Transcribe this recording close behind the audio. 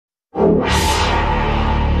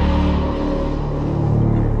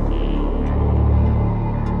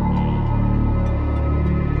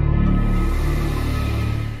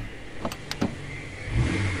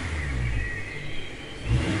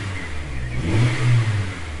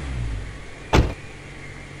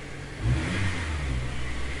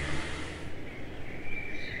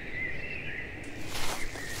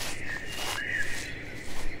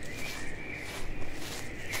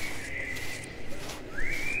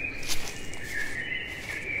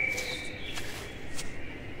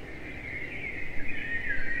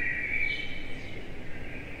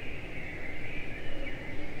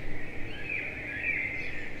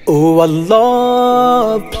Oh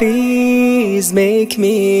Allah, please make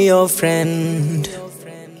me your friend.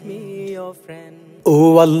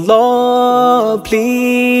 Oh Allah,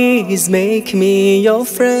 please make me your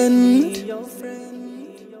friend.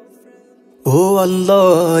 Oh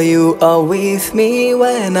Allah, you are with me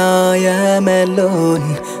when I am alone,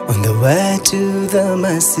 on the way to the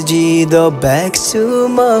masjid or back to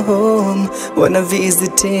my home, when I'm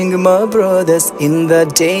visiting my brothers in the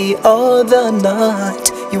day or the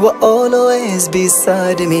night. You are always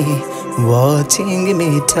beside me, watching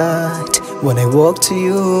me tight. When I walk to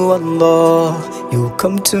you, Allah, you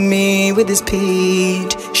come to me with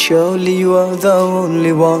speed. Surely you are the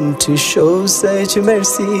only one to show such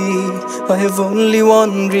mercy. I have only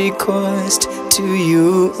one request to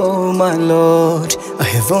you, oh my Lord. I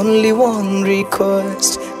have only one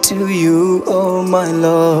request to you, oh my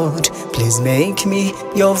Lord. Please make me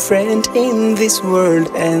your friend in this world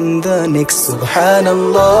and the next.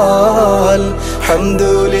 Subhanallah,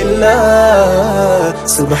 alhamdulillah,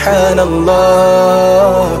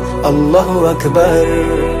 Subhanallah, Allahu Akbar.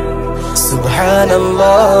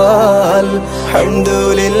 Subhanallah,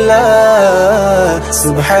 alhamdulillah,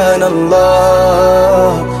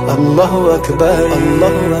 Subhanallah, Allahu Akbar,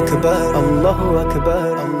 Allahu Akbar, Allahu Akbar,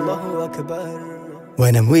 Allahu Akbar.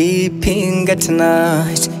 When I'm weeping at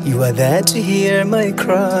night, you are there to hear my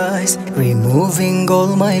cries, removing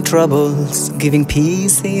all my troubles, giving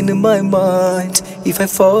peace in my mind. If I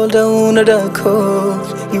fall down at a cold,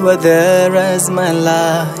 you are there as my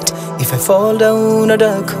light. If I fall down at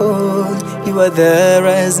a cold, you are there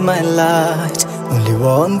as my light, only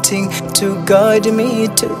wanting to guide me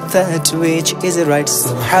to that which is right.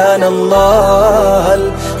 Subhanallah,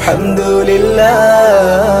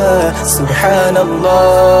 alhamdulillah,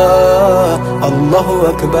 Subhanallah, Allahu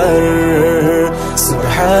Akbar.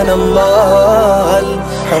 Subhanallah,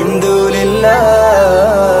 alhamdulillah,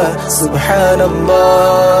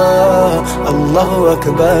 Subhanallah, Allahu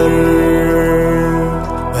Akbar.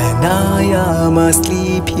 When I am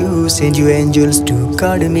asleep, you send your angels to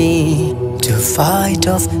guard me, to fight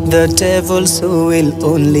off the devils who will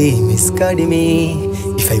only misguide me.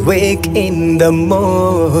 If I wake in the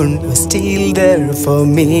morn, you're still there for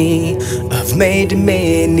me. I've made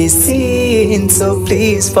many sins, so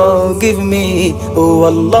please forgive me. Oh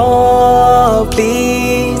Allah,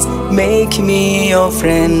 please make me your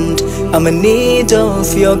friend. I'm in need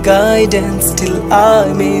of your guidance till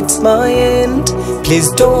I meet my end.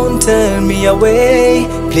 Please don't turn me away,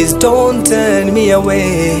 please don't turn me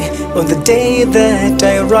away. On the day that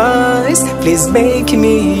I rise, please make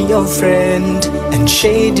me your friend and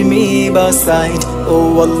shade me by side.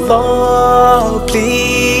 Oh Allah,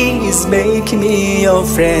 please make me your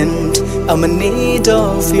friend. I'm in need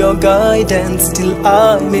of your guidance till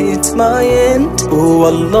I meet my end. Oh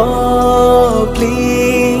Allah,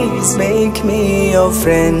 please make me your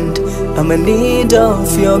friend. I'm in need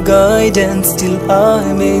of your guidance till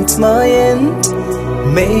I meet my end.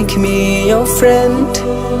 Make me your friend,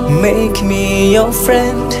 make me your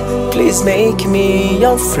friend, please make me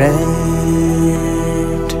your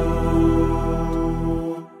friend.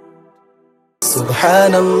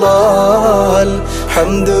 Subhanallah,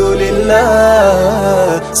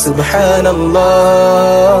 alhamdulillah,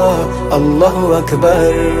 Subhanallah, Allahu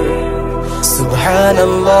Akbar.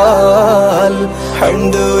 Subhanallah,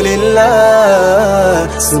 alhamdulillah,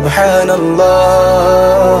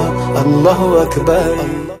 Subhanallah, Allahu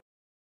Akbar.